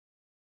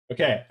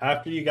Okay,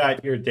 after you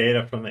got your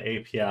data from the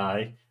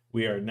API,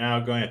 we are now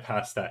going to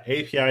pass that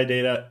API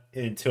data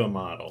into a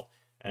model.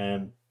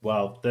 And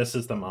well, this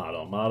is the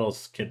model.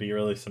 Models can be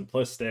really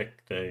simplistic.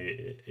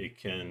 It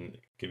can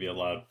give you a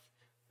lot of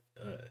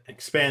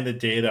expanded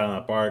data on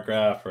a bar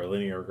graph or a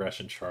linear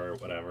regression chart or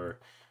whatever,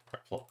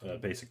 or a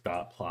basic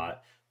dot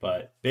plot.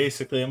 But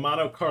basically, a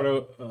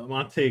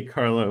Monte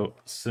Carlo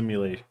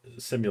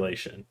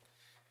simulation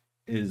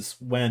is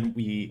when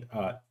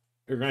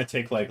we're going to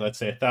take, like, let's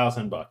say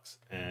 $1,000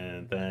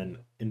 and then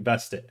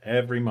invest it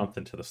every month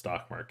into the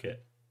stock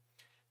market,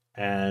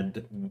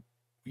 and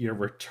your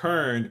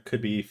return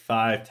could be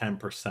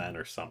 5-10%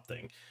 or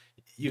something.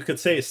 You could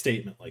say a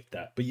statement like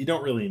that, but you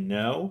don't really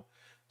know.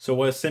 So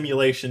what a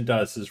simulation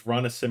does is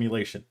run a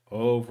simulation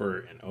over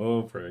and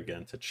over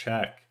again to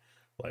check,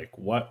 like,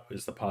 what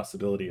is the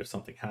possibility of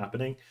something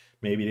happening.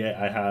 Maybe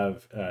I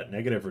have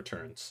negative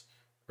returns,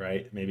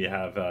 right? Maybe I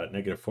have a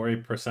negative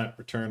 40%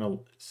 return.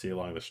 I'll see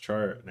along this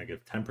chart,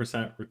 negative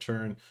 10%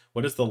 return.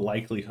 What is the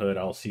likelihood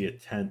I'll see a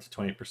 10 to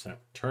 20%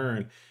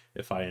 return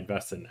if I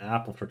invest in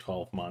Apple for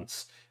 12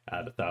 months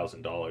at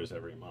 $1,000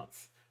 every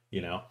month,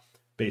 you know,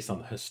 based on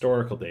the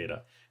historical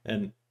data?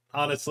 And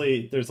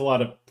honestly, there's a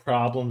lot of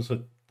problems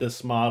with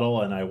this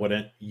model, and I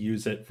wouldn't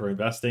use it for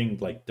investing.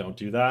 Like, don't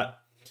do that.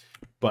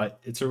 But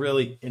it's a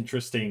really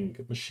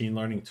interesting machine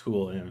learning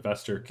tool an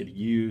investor could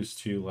use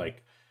to,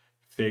 like,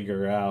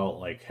 figure out,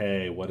 like,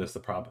 hey, what is the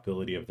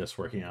probability of this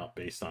working out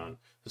based on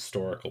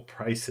historical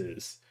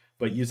prices?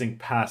 But using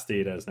past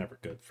data is never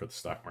good for the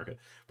stock market.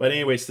 But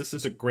anyways, this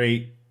is a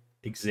great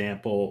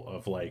example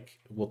of, like,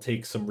 we'll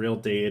take some real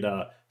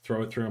data,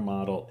 throw it through a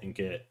model, and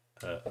get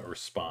a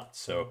response.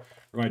 So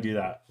we're going to do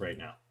that right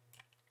now.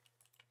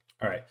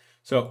 All right.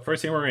 So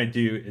first thing we're going to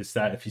do is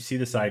that if you see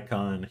this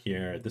icon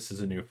here, this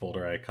is a new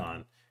folder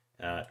icon.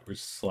 We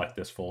select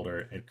this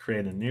folder and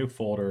create a new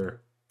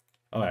folder.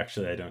 Oh,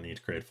 actually, I don't need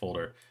to create a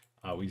folder.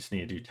 We just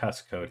need to do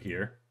test code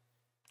here.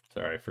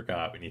 Sorry, I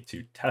forgot. We need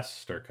to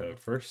test our code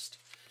first.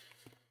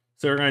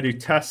 So we're going to do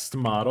test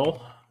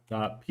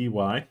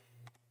model.py.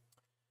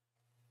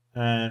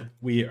 And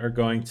we are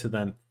going to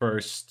then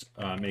first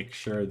make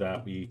sure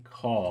that we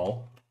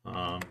call,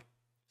 I'm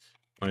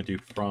going to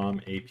do from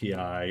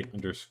API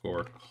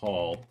underscore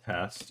call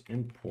test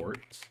import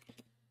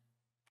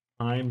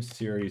time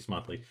series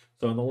monthly.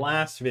 So in the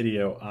last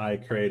video, I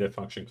created a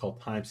function called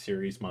time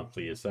series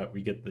monthly, is that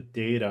we get the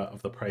data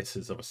of the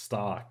prices of a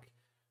stock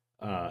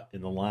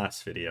in the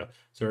last video.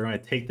 So we're going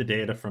to take the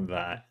data from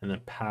that and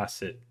then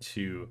pass it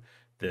to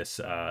this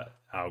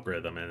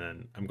algorithm, and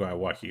then I'm going to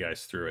walk you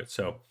guys through it.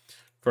 So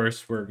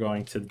first, we're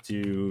going to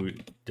do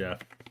def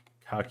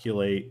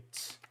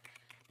calculate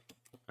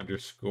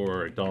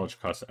underscore dollar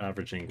cost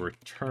averaging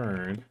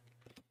return.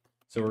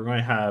 So we're going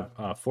to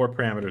have 4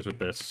 parameters with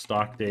this: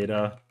 stock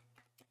data,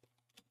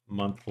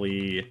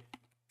 monthly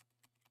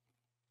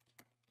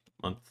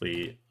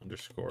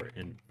underscore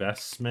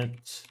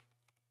investment,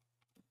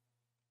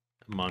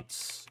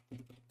 months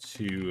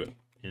to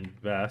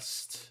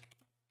invest.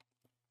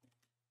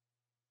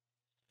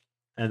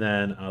 And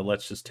then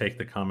let's just take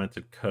the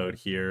commented code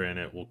here, and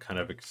it will kind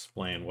of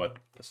explain what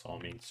this all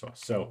means to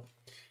us. So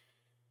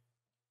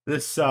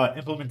this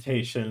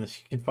implementation, you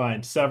can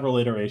find several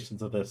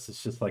iterations of this.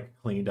 It's just like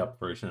a cleaned up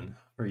version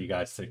for you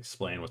guys to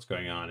explain what's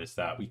going on. Is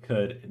that we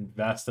could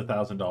invest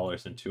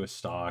 $1,000 into a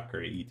stock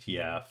or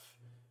ETF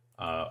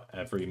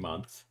every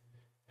month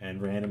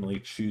and randomly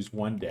choose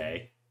one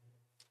day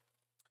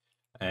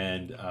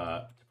and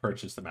to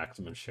purchase the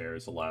maximum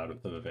shares allowed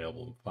with the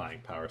available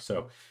buying power.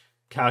 So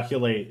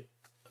calculate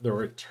the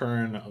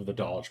return of the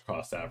dollar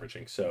cost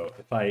averaging. So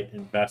if I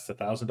invest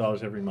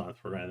 $1,000 every month,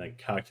 we're going to then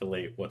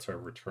calculate what's our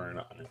return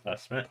on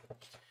investment.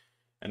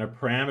 And our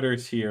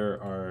parameters here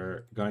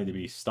are going to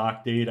be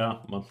stock data,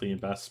 monthly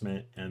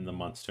investment, and the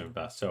months to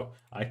invest. So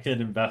I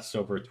could invest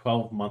over a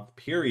 12-month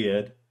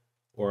period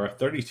or a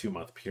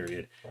 32-month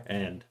period,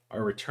 and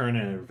our return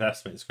on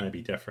investment is going to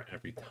be different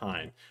every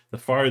time. The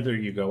farther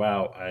you go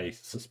out, I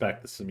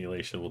suspect the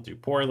simulation will do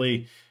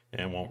poorly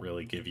and won't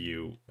really give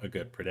you a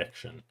good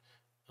prediction.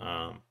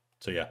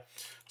 So yeah,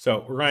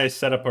 so we're going to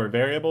set up our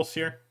variables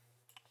here.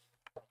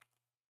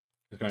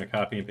 We're going to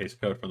copy and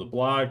paste code from the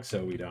blog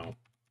so we don't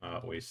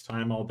waste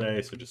time all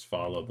day. So just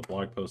follow the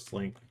blog post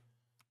link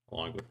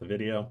along with the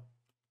video.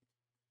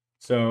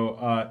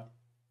 So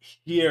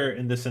here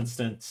in this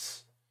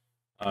instance,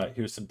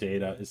 here's some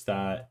data, is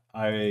that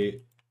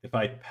if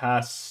I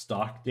pass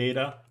stock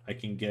data, I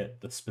can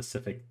get the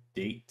specific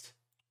date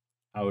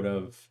out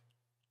of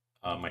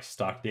my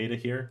stock data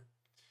here.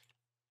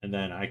 And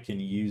then I can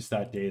use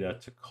that data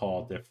to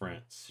call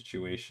different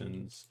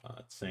situations.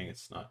 It's saying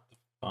it's not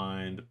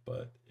defined,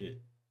 but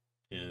it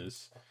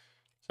is.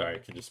 Sorry,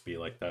 it can just be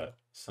like that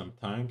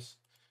sometimes.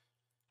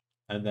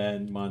 And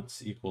then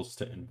months equals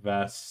to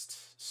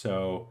invest.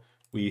 So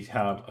we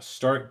have a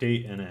start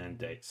date and an end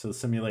date. So the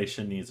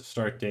simulation needs a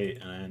start date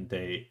and an end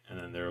date, and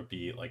then there will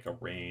be like a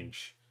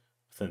range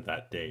within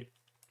that date.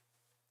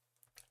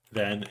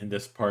 Then in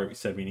this part, we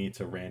said we need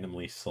to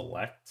randomly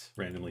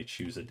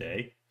choose a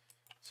day.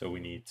 So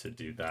we need to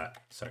do that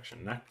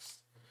section next.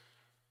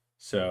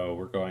 So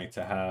we're going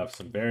to have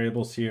some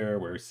variables here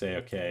where we say,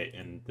 okay,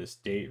 in this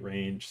date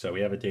range, so we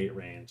have a date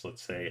range,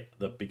 let's say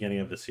the beginning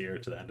of this year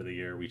to the end of the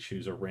year, we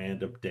choose a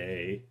random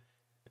day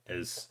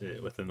as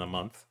within the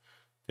month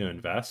to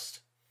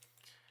invest.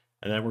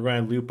 And then we're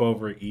going to loop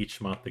over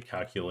each month to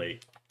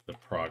calculate the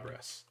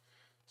progress.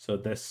 So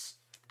this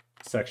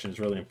section is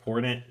really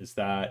important, is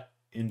that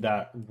in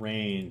that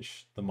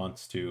range, the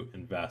months to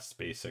invest,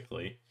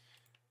 basically.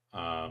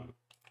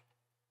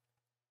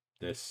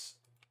 This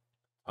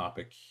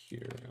topic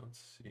here,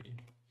 let's see.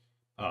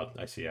 Oh,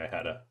 I see I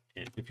had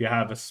if you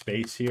have a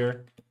space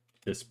here,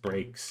 this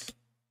breaks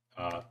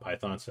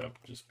Python, so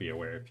just be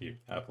aware if you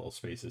have little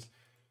spaces.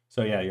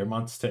 So yeah, your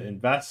months to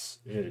invest,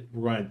 we're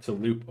going to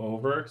loop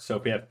over. So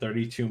if we have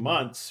 32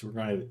 months, we're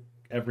going to,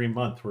 every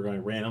month, we're going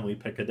to randomly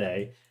pick a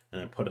day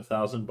and then put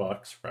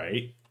 $1,000,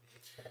 right?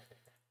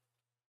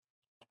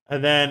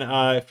 And then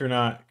if you're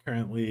not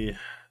currently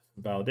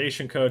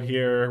validation code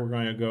here, we're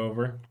going to go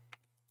over.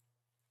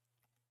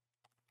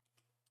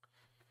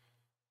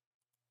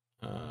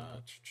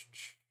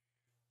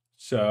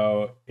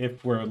 So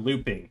if we're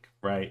looping,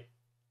 right?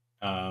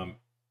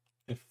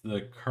 If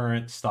the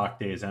current stock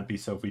day is empty,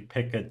 so if we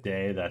pick a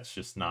day that's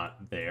just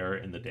not there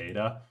in the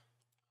data,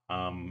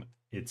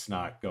 it's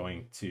not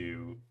going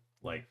to,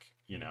 like,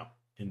 you know,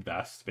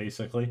 invest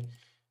basically.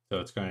 So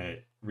it's going to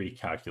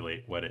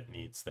recalculate what it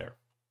needs there.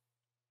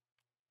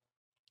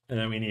 And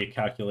then we need to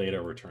calculate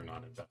a return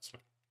on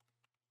investment.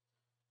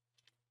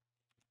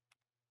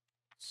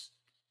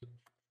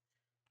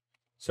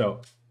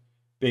 So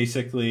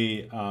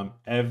basically,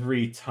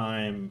 every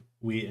time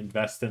we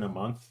invest in a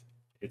month,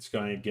 it's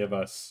going to give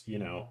us, you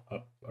know,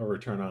 a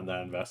return on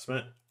that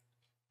investment.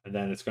 And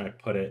then it's going to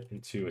put it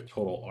into a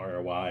total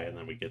ROI, and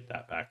then we get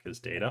that back as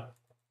data.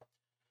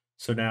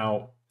 So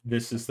now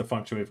this is the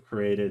function we've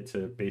created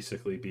to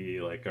basically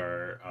be like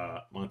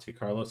our Monte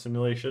Carlo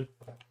simulation.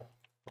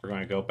 We're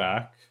going to go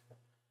back,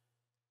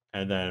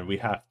 and then we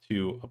have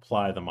to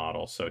apply the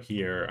model. So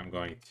here I'm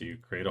going to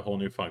create a whole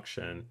new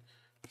function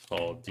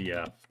called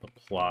df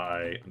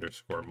apply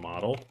underscore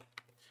model.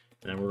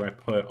 And then we're going to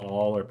put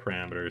all our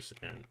parameters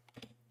in.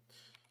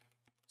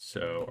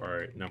 So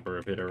our number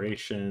of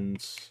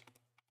iterations,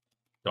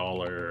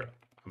 dollar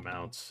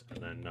amounts,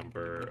 and then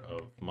number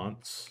of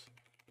months.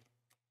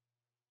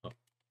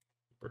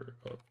 Number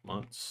of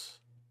months.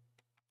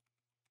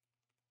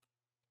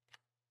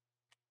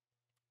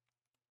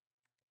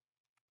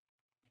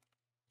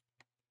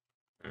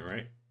 All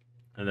right.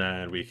 And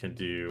then we can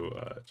do,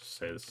 just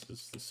say this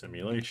is the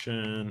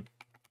simulation.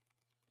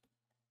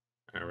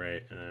 All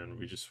right. And then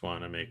we just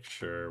want to make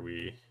sure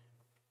we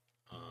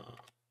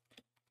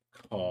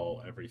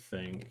call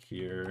everything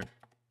here.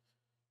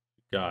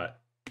 Got,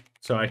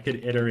 so I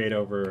could iterate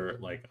over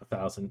like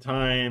 1,000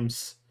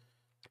 times.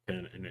 I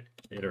can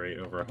iterate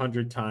over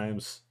 100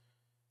 times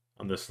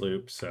on this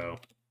loop. So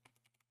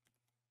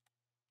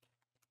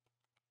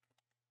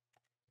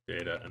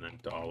data and then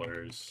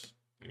dollars.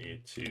 We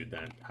need to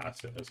then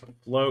pass it as a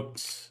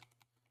float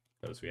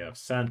because we have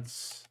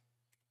cents.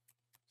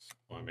 So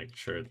I want to make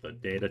sure the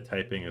data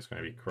typing is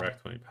going to be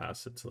correct when we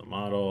pass it to the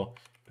model.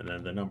 And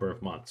then the number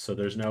of months. So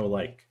there's no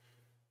like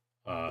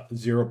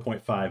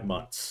 0.5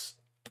 months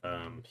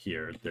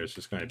here. There's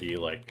just going to be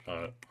like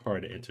a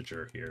hard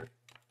integer here.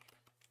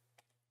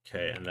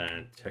 Okay, and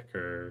then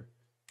ticker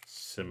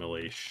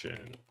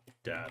simulation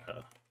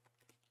data.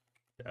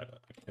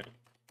 Okay.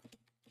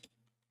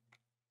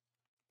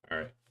 All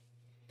right.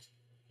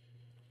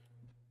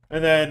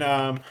 And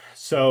then,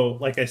 so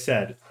like I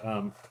said,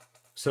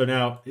 so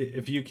now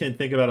if you can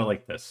think about it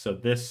like this, so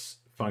this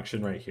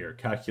function right here,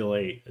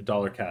 calculate a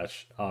dollar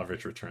cash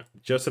average return.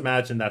 Just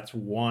imagine that's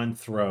one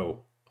throw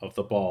of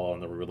the ball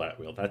on the roulette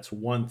wheel. That's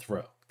one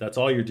throw. That's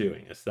all you're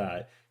doing, is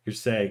that you're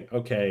saying,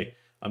 okay,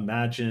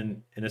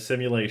 imagine in a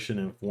simulation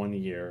of 1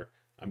 year,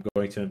 I'm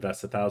going to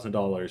invest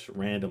 $1,000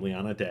 randomly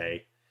on a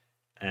day.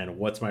 And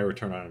what's my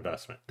return on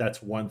investment?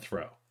 That's one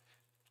throw.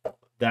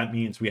 That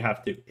means we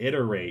have to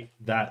iterate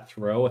that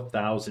throw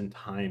 1,000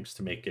 times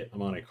to make it a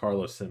Monte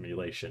Carlo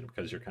simulation,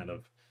 because you're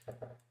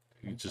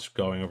just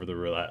going over the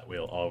roulette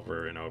wheel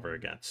over and over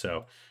again.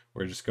 So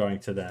we're just going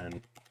to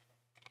then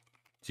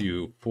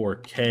do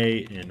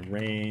 4K in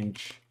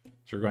range.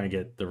 So we're going to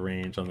get the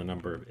range on the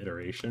number of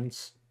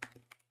iterations.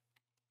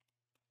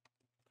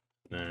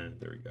 And then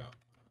there we go.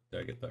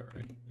 Did I get that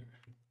right?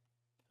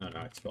 Oh no,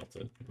 I spelled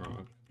it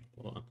wrong.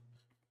 Hold on.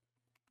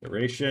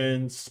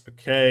 Iterations,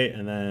 okay,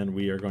 and then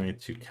we are going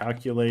to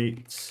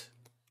calculate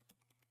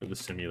for the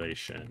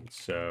simulation.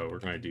 So we're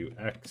going to do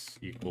x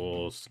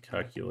equals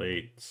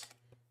calculate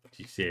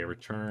TCA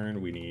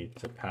return. We need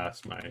to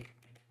pass my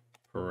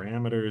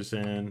parameters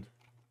in,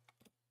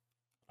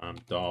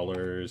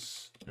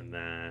 dollars, and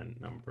then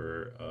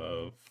number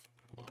of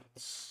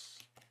months.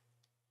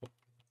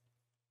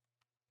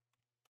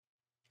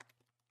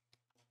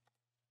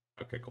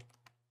 Okay, cool.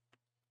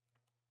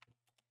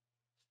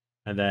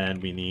 And then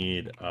we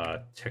need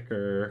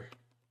ticker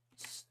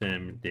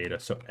sim data.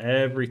 So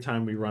every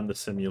time we run the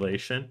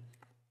simulation,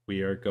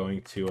 we are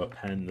going to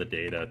append the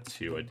data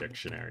to a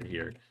dictionary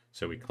here.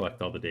 So we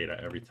collect all the data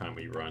every time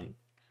we run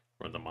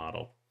the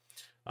model.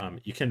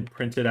 You can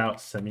print it out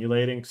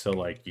simulating. So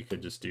like you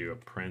could just do a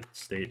print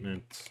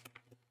statement.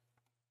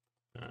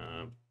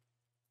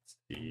 Let's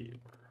see,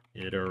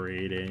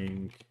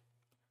 iterating.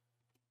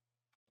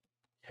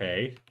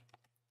 Okay.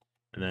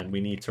 And then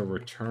we need to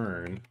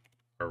return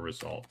our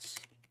results.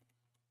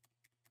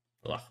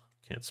 Ugh,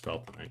 can't spell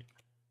tonight.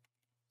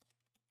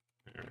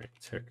 All right,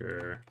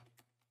 ticker.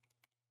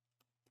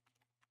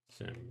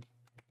 Sim.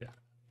 Yeah.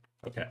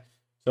 Okay.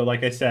 So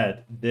like I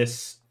said,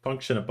 this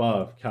function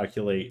above,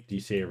 calculate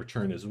DCA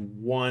return, is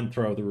one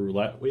throw of the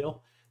roulette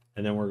wheel.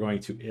 And then we're going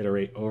to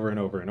iterate over and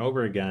over and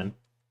over again.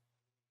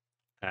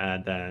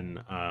 And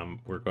then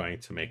we're going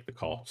to make the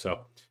call.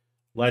 So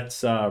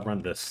let's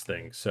run this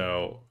thing.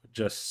 So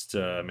just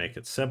to make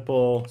it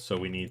simple, so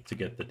we need to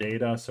get the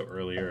data. So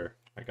earlier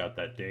I got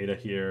that data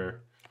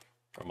here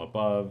from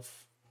above,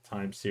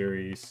 time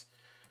series.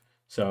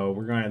 So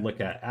we're going to look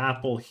at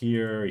Apple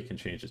here. You can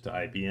change it to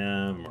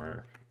IBM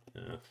or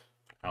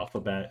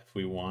Alphabet if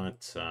we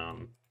want.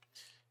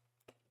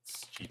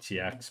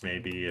 GTX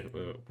maybe it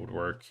would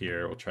work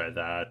here. We'll try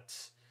that.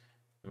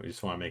 We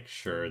just want to make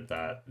sure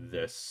that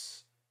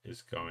this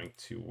is going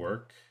to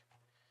work.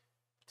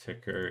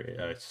 Ticker,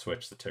 I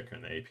switched the ticker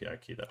and the API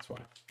key, that's why.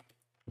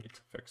 I need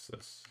to fix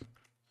this.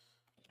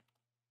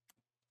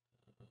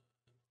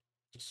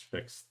 Just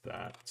fix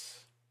that.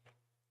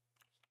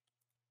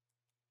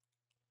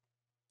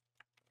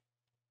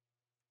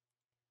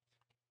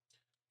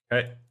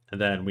 Okay,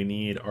 and then we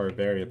need our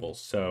variables.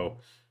 So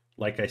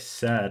like I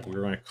said,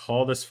 we're going to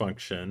call this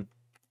function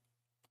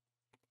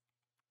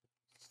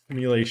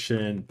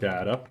simulation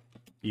data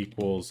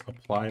equals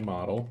apply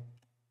model.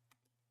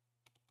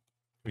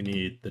 We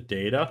need the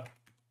data,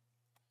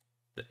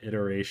 the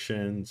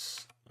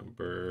iterations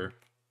number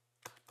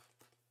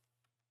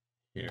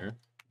here.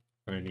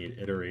 We're going to need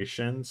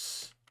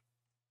iterations.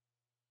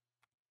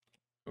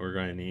 We're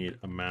going to need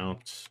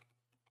amount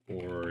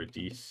or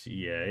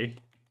DCA,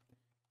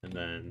 and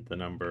then the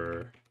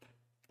number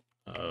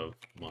of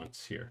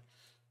months here.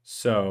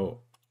 So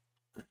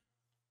let's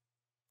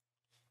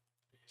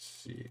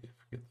see if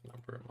we get the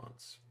number of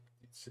months.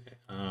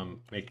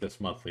 Make this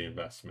monthly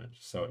investment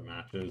just so it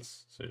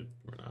matches, so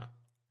we're not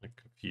like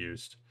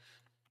confused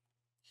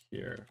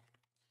here.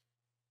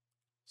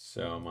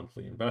 So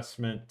monthly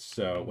investment.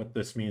 So what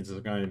this means is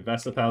we're going to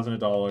invest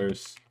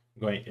 $1,000.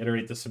 I'm going to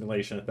iterate the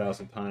simulation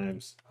 1,000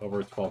 times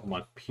over a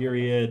 12-month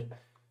period.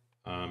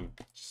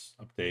 Just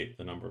update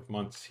the number of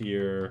months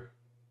here.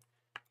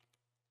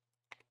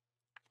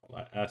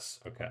 S.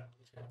 Okay.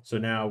 So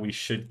now we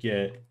should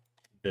get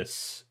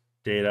this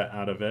data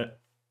out of it.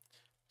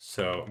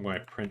 So I'm going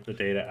to print the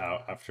data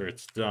out after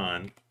it's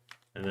done,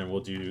 and then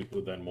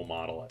we'll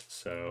model it.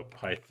 So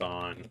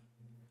Python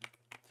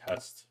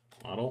test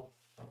model.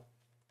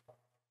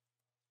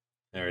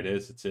 There it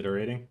is. It's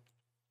iterating.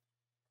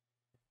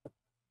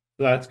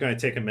 So that's going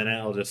to take a minute.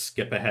 I'll just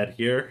skip ahead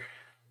here.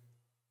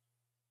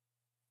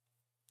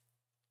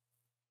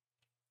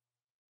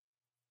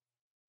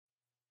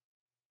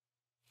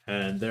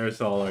 And there's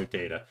all our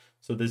data.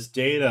 So this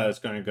data is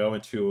going to go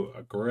into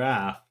a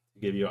graph to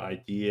give you an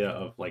idea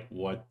of like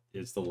what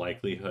is the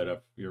likelihood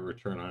of your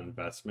return on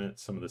investment.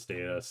 Some of this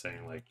data is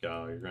saying like,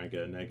 oh, you're going to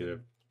get a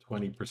negative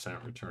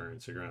 20%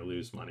 return, so you're going to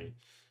lose money,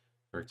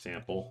 for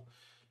example.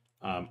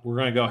 We're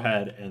going to go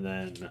ahead and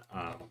then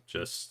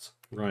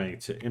we're going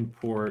to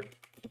import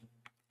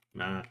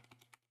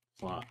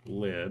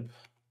matplotlib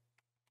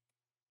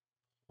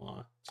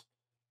plot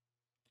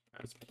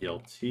as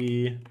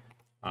PLT.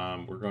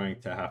 We're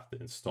going to have to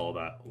install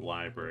that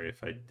library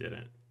if I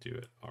didn't do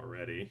it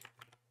already.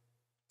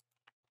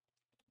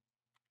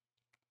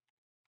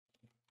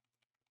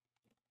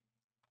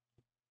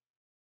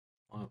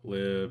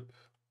 Plot.lib.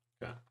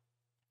 Okay.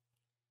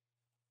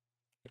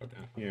 Go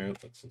down here.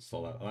 Let's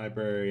install that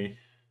library.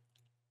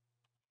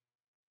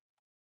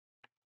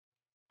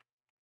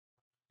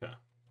 Okay.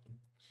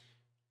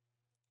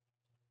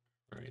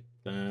 All right,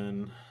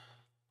 then.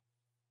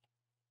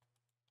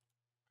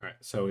 All right,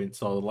 so we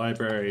install the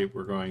library.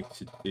 We're going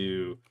to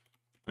do,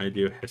 I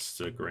do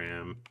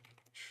histogram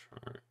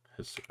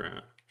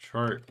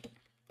chart,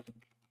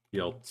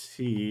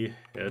 PLT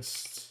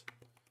hist.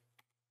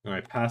 All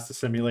right, pass the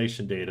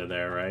simulation data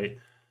there, right?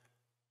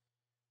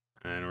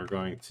 And we're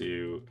going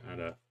to add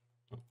a,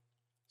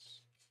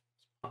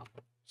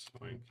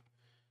 and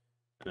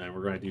then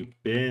we're going to do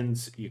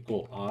bins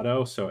equal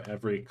auto. So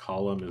every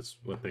column is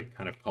what they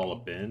kind of call a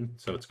bin.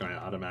 So it's going to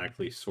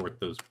automatically sort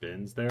those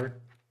bins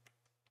there.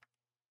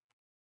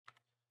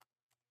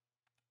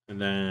 And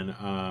then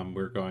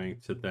we're going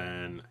to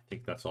then, I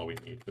think that's all we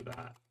need for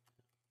that.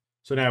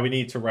 So now we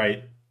need to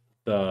write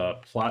the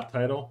plot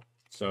title.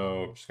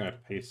 So I'm just going to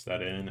paste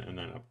that in and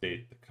then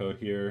update the code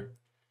here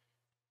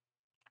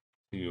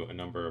to a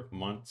number of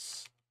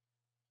months.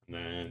 And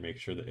then make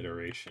sure the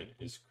iteration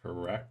is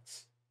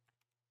correct.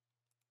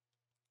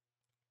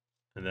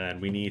 And then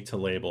we need to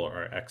label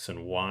our X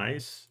and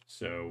Y's.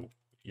 So,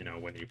 you know,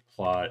 when you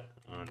plot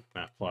on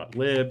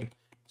matplotlib,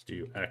 let's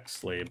do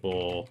X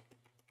label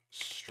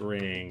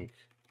string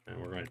and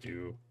we're going to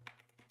do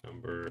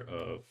number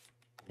of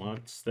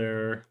months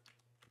there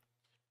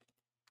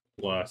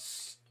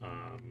plus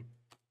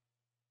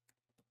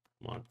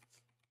month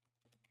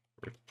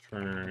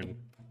return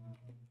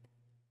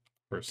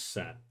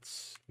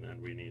percent. And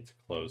then we need to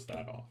close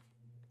that off.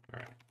 All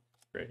right,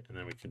 great. And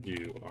then we can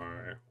do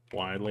our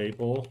Y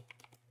label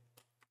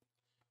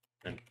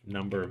and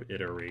number of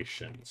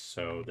iterations.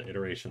 So the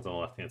iterations on the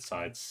left-hand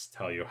side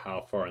tell you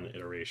how far in the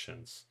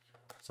iterations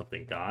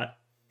something got.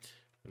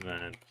 And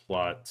then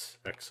plot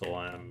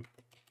XLM,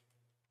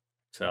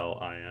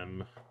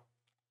 XLIM.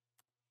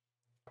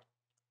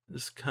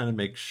 Just kind of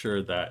make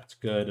sure that's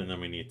good, and then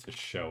we need to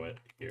show it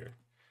here.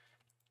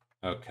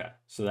 Okay,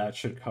 so that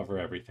should cover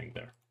everything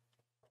there.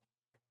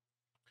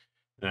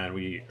 And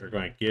we are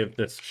going to give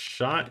this a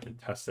shot and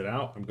test it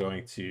out. I'm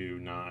going to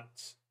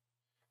not,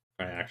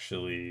 I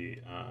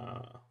actually,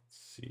 let's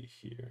see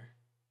here.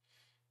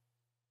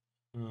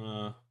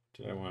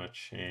 Did I want to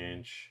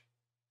change?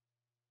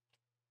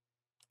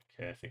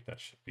 Okay, I think that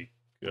should be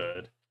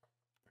good.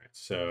 All right,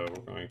 so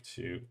we're going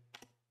to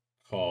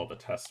call the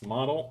test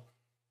model.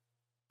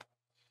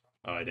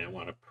 I didn't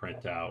want to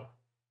print out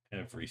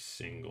every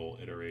single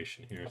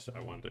iteration here, so I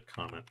wanted to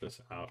comment this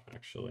out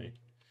actually.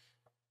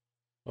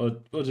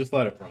 We'll just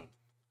let it run.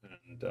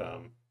 And I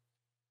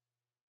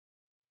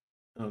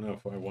don't know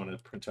if I want to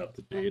print out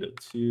the data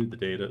too. The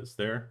data is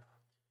there.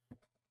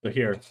 So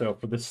here, so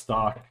for this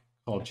stock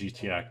called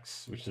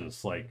GTX, which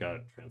is like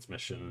a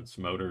transmissions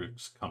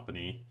motors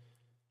company,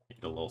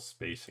 need a little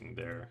spacing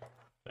there,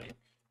 I think.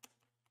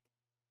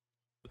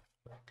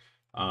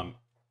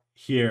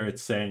 Here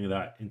it's saying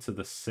that into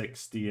the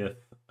 60th,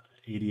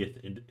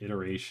 80th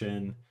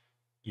iteration,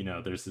 you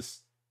know, there's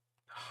this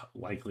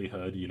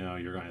likelihood, you know,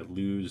 you're going to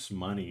lose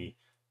money,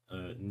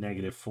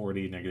 negative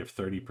 40, negative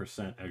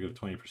 30%, negative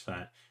 20%,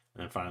 and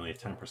then finally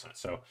 10%.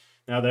 So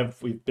now that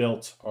we've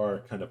built our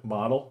kind of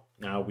model,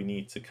 now we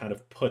need to kind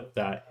of put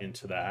that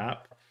into the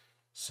app.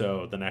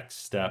 So the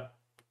next step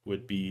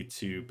would be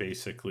to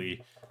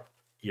basically,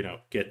 you know,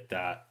 get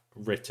that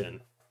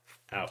written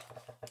out.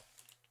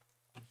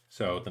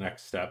 So the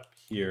next step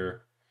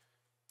here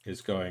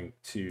is going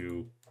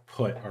to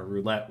put our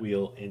roulette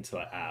wheel into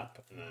the app,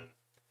 and then,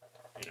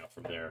 you know,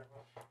 from there,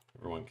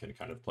 everyone can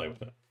kind of play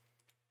with it.